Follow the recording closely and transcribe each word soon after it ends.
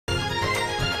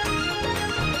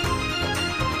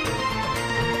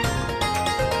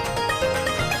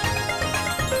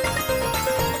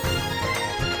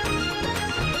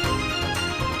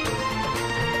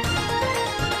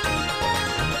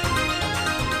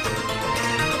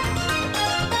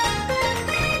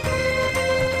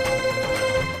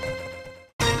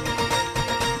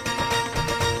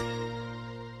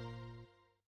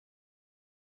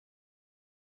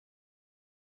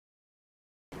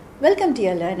Welcome,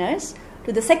 dear learners,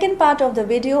 to the second part of the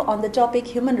video on the topic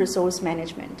Human Resource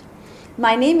Management.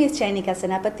 My name is Chayanika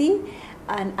Senapati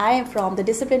and I am from the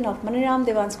discipline of Maniram,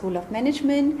 Dewan School of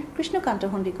Management,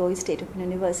 Krishnakanta Hundiko State Open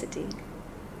University.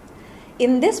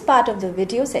 In this part of the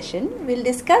video session, we'll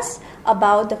discuss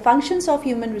about the functions of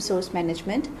human resource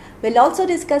management. We'll also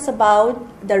discuss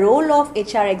about the role of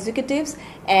HR executives,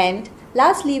 and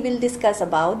lastly, we'll discuss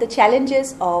about the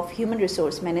challenges of human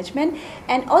resource management,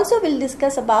 and also we'll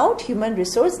discuss about human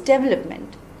resource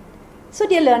development. So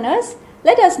dear learners,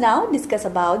 let us now discuss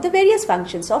about the various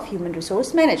functions of human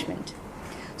resource management.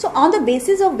 So on the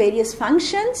basis of various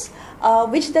functions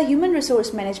which the human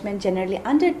resource management generally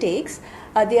undertakes,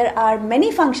 there are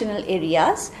many functional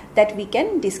areas that we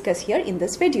can discuss here in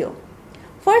this video.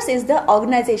 First is the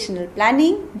organizational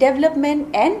planning,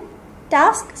 development and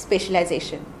task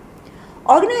specialization.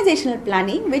 Organizational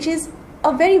planning, which is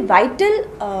a very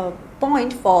vital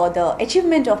point for the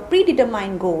achievement of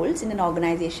predetermined goals in an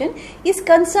organization, is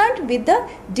concerned with the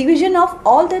division of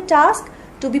all the tasks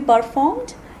to be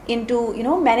performed into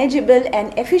manageable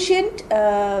and efficient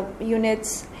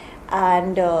units,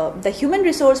 and the human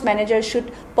resource manager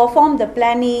should perform the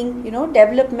planning,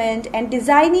 development and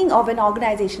designing of an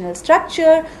organizational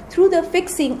structure through the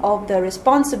fixing of the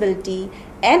responsibility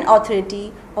and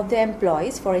authority of the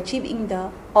employees for achieving the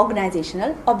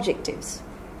organizational objectives.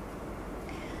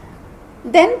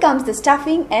 Then comes the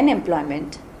staffing and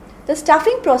employment. The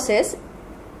staffing process,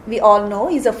 we all know,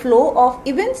 is a flow of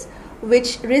events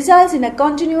which results in a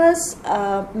continuous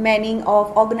manning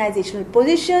of organizational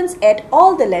positions at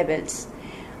all the levels,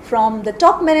 from the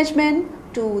top management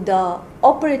to the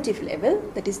operative level,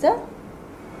 that is the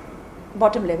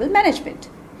bottom level management.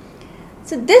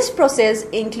 So this process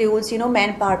includes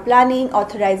manpower planning,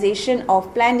 authorization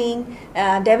of planning,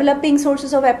 developing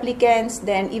sources of applicants,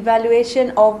 then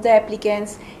evaluation of the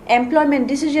applicants, employment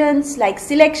decisions like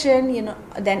selection,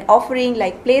 then offering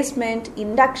like placement,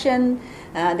 induction,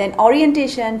 then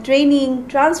orientation, training,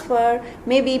 transfer,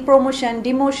 maybe promotion,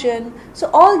 demotion. So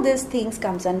all these things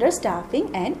comes under staffing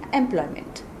and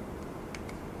employment.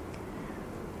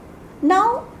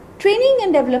 Now, training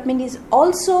and development is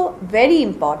also very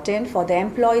important for the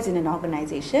employees in an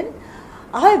organization.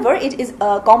 However, it is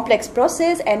a complex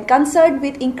process and concerned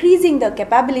with increasing the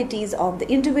capabilities of the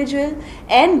individual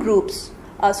and groups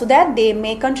so that they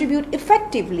may contribute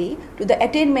effectively to the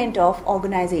attainment of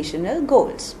organizational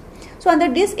goals. So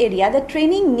under this area, the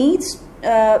training needs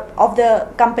of the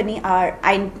company are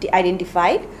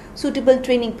identified. Suitable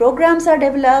training programs are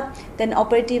developed, then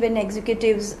operative and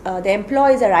executives, the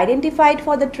employees are identified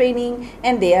for the training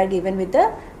and they are given with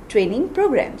the training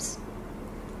programs.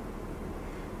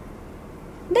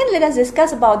 Then let us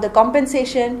discuss about the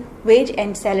compensation, wage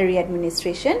and salary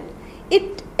administration.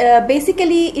 It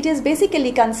is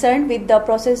basically concerned with the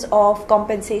process of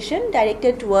compensation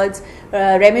directed towards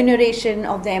remuneration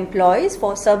of the employees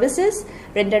for services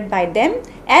rendered by them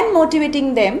and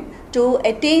motivating them to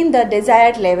attain the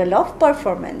desired level of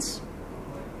performance.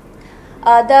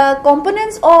 The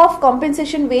components of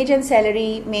compensation, wage and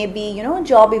salary may be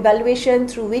job evaluation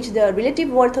through which the relative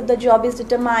worth of the job is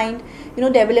determined,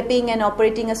 developing and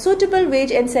operating a suitable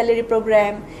wage and salary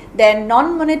program. Then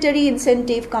non-monetary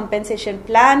incentive compensation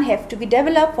plan have to be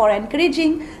developed for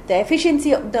encouraging the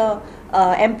efficiency of the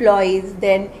employees.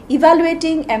 Then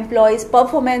evaluating employees'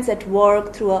 performance at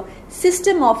work through a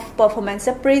system of performance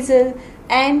appraisal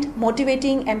and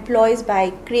motivating employees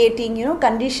by creating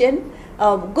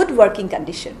good working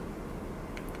condition.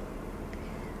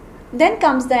 Then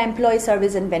comes the employee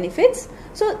service and benefits.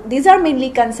 So these are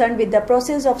mainly concerned with the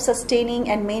process of sustaining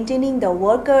and maintaining the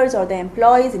workers or the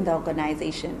employees in the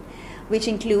organization, which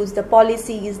includes the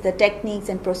policies, the techniques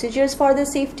and procedures for the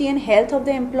safety and health of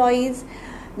the employees.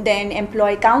 Then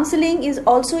employee counseling is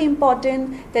also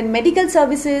important. Then medical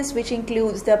services, which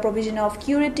includes the provision of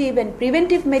curative and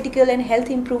preventive medical and health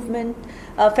improvement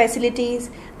facilities.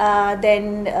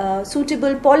 Then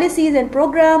suitable policies and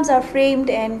programs are framed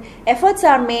and efforts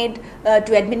are made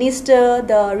to administer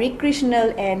the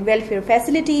recreational and welfare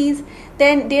facilities.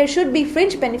 Then there should be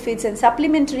fringe benefits and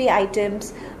supplementary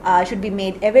items should be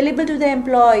made available to the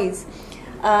employees.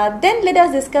 Then let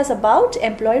us discuss about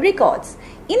employee records.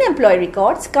 In employee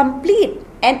records, complete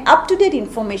and up-to-date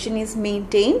information is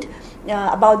maintained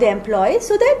about the employees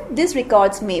so that these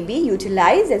records may be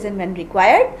utilized as and when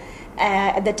required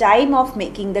at the time of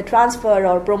making the transfer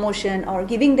or promotion or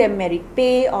giving them merit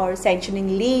pay or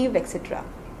sanctioning leave, etc.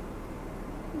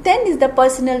 Then is the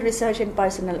personal research and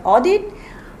personal audit.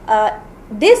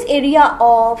 This area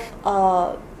of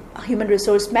human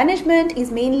resource management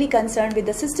is mainly concerned with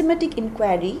the systematic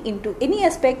inquiry into any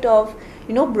aspect of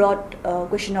broad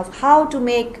question of how to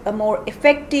make a more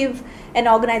effective an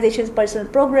organization's personal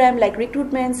program, like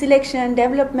recruitment, selection,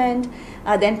 development,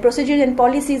 then procedures and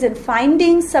policies and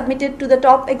findings submitted to the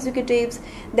top executives,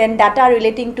 then data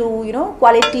relating to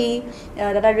quality,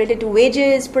 data related to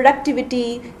wages,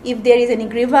 productivity, if there is any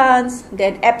grievance,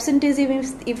 then absenteeism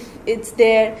if it's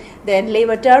there, then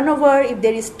labor turnover, if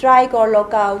there is strike or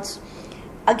lockouts.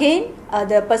 Again,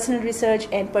 the personal research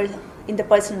and in the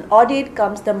personal audit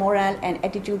comes the morale and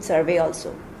attitude survey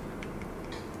also.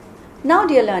 Now,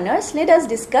 dear learners, let us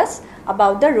discuss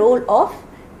about the role of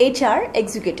HR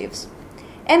executives.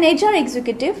 An HR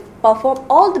executive performs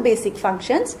all the basic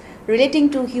functions relating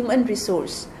to human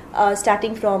resource,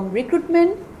 starting from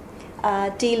recruitment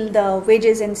till the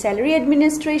wages and salary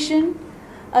administration.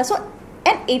 So,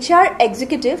 an HR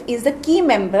executive is the key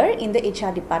member in the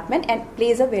HR department and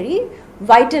plays a very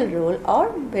vital role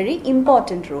or very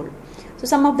important role. So,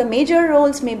 some of the major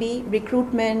roles may be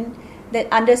recruitment, then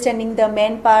understanding the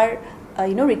manpower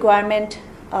requirement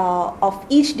of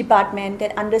each department,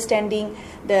 then understanding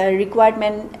the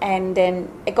requirement and then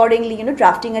accordingly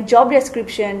drafting a job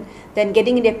description, then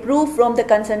getting it approved from the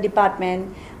concerned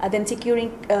department, then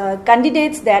securing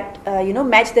candidates that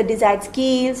match the desired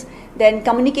skills, then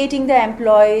communicating the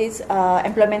employees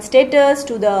employment status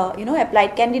to the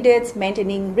applied candidates,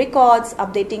 maintaining records,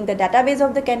 updating the database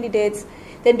of the candidates,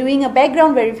 then doing a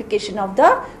background verification of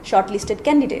the shortlisted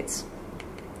candidates.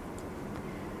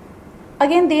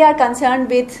 Again, they are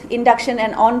concerned with induction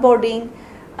and onboarding,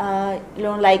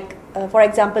 for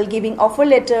example, giving offer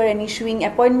letter and issuing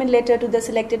appointment letter to the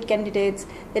selected candidates,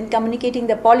 then communicating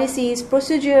the policies,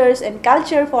 procedures and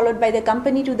culture followed by the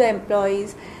company to the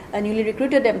employees, newly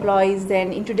recruited employees,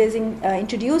 then introducing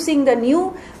the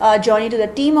new joinee to the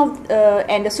team of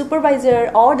and the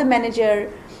supervisor or the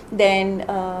manager, then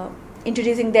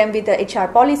introducing them with the HR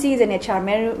policies and HR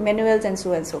manuals and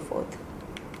so on and so forth.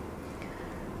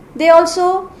 They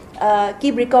also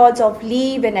keep records of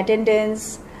leave and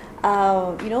attendance,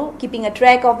 keeping a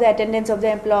track of the attendance of the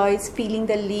employees, filling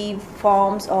the leave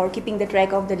forms or keeping the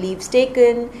track of the leaves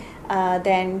taken.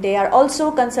 Then they are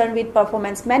also concerned with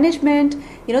performance management.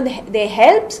 They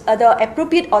help the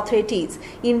appropriate authorities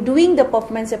in doing the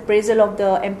performance appraisal of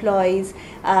the employees.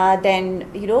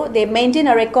 Then they maintain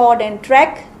a record and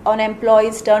track on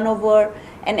employees turnover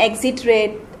and exit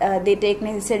rate. They take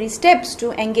necessary steps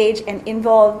to engage and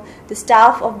involve the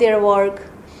staff of their work.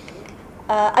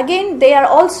 Again, they are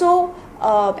also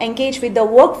engaged with the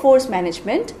workforce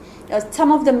management.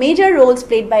 Some of the major roles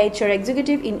played by HR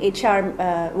executive in HR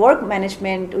work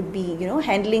management would be,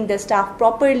 handling the staff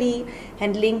properly,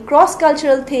 handling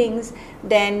cross-cultural things,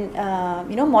 then,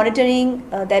 monitoring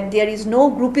that there is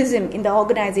no groupism in the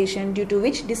organization due to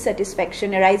which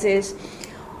dissatisfaction arises.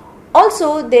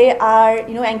 Also, they are,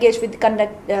 engaged with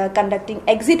conducting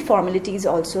exit formalities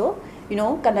also,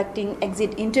 conducting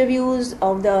exit interviews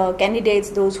of the candidates,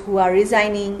 those who are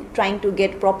resigning, trying to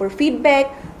get proper feedback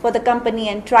for the company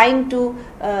and trying to,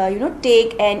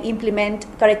 take and implement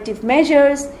corrective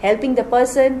measures, helping the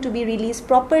person to be released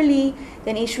properly,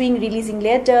 then issuing releasing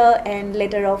letter and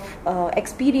letter of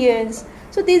experience.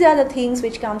 So, these are the things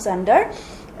which comes under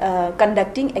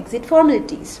conducting exit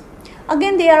formalities.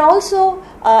 Again, they are also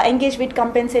engaged with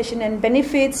compensation and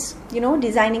benefits,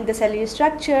 designing the salary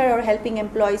structure or helping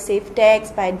employees save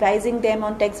tax by advising them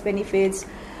on tax benefits.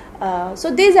 So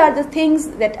these are the things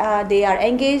that they are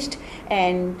engaged,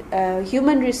 and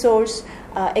human resource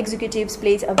executives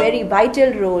plays a very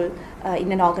vital role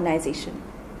in an organization.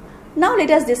 Now let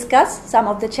us discuss some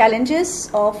of the challenges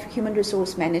of human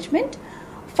resource management.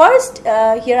 First,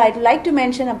 here I'd like to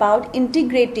mention about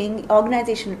integrating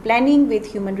organizational planning with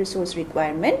human resource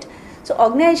requirement. So,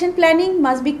 organization planning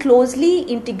must be closely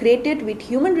integrated with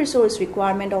human resource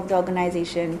requirement of the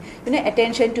organization.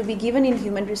 Attention to be given in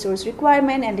human resource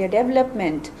requirement and their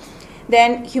development.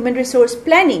 Then, human resource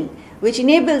planning, which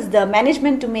enables the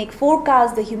management to make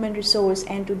forecast the human resource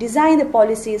and to design the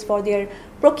policies for their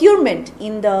procurement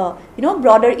in the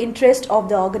broader interest of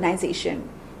the organization.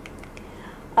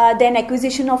 Then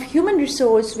acquisition of human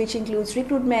resource, which includes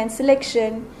recruitment,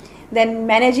 selection, then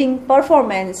managing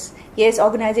performance. Yes,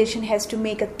 organization has to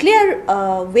make a clear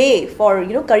way for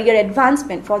career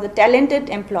advancement for the talented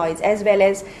employees as well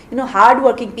as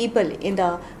hard-working people in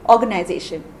the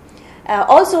organization.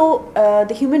 Also,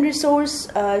 the human resource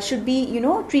should be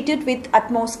treated with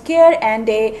utmost care, and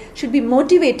they should be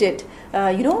motivated.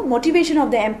 Motivation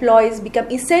of the employees become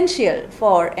essential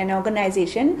for an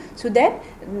organization so that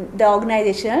the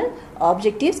organizational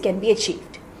objectives can be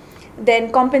achieved.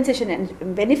 Then compensation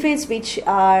and benefits, which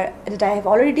are that I have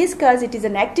already discussed. It is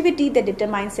an activity that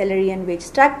determines salary and wage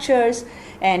structures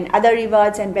and other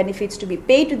rewards and benefits to be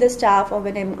paid to the staff of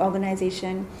an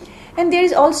organization. And there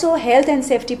is also health and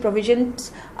safety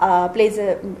provisions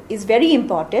is very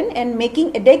important, and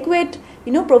making adequate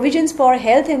provisions for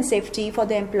health and safety for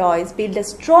the employees build a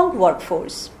strong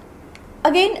workforce.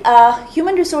 Again,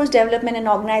 human resource development and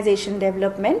organization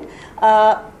development.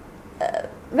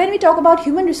 When we talk about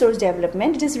human resource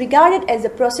development, it is regarded as the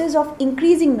process of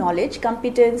increasing knowledge,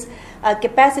 competence,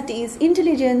 capacities,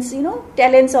 intelligence,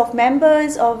 talents of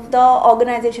members of the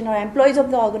organization or employees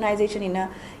of the organization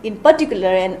in particular,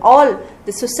 and all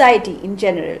the society in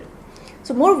general.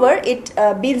 So moreover, it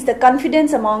builds the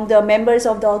confidence among the members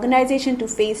of the organization to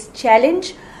face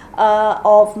challenge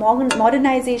of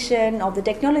modernization of the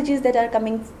technologies that are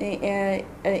coming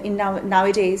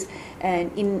nowadays. And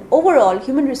in overall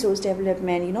human resource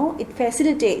development, it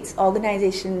facilitates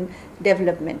organization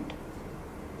development.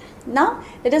 Now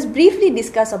let us briefly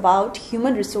discuss about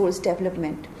human resource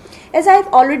development. As I have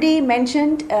already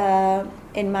mentioned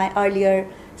in my earlier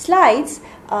slides,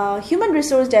 human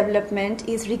resource development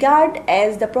is regarded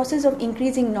as the process of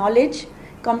increasing knowledge,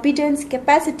 competence,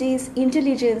 capacities,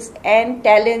 intelligence and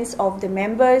talents of the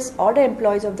members or the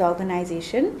employees of the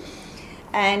organization,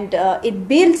 and it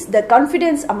builds the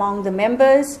confidence among the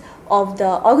members of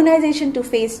the organization to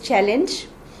face challenge.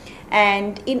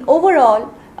 And in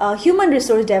overall, human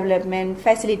resource development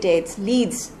facilitates,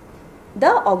 leads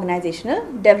the organizational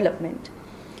development.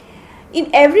 In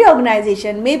every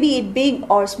organization, maybe it big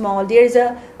or small, there is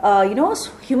a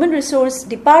human resource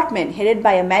department headed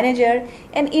by a manager.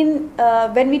 And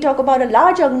when we talk about a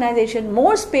large organization,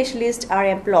 more specialists are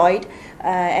employed.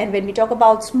 And when we talk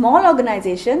about small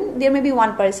organization, there may be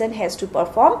one person has to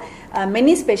perform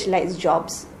many specialized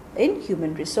jobs in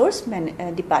human resource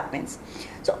departments.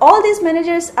 So all these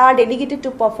managers are delegated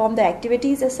to perform the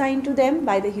activities assigned to them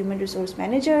by the human resource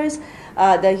managers.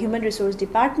 The human resource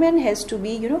department has to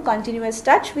be continuous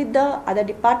touch with the other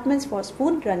departments for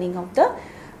smooth running of the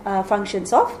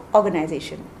functions of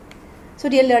organization. So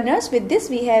dear learners, with this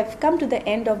we have come to the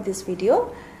end of this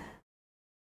video.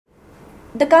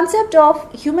 The concept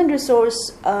of human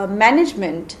resource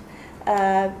management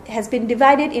has been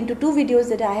divided into two videos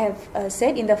that I have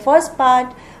said. In the first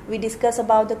part, we discuss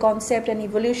about the concept and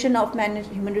evolution of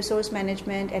human resource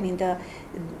management, and in the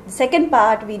second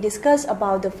part, we discuss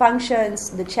about the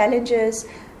functions, the challenges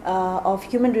of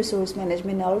human resource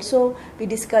management. Also, we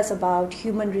discuss about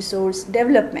human resource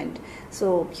development.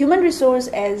 So, human resource,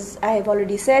 as I have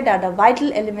already said, are the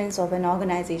vital elements of an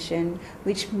organization,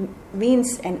 which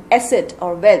means an asset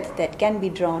or wealth that can be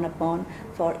drawn upon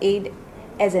for aid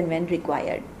as and when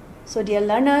required. So dear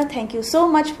learner, thank you so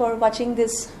much for watching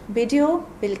this video.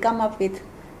 We'll come up with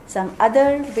some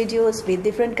other videos with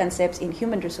different concepts in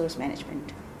human resource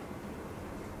management.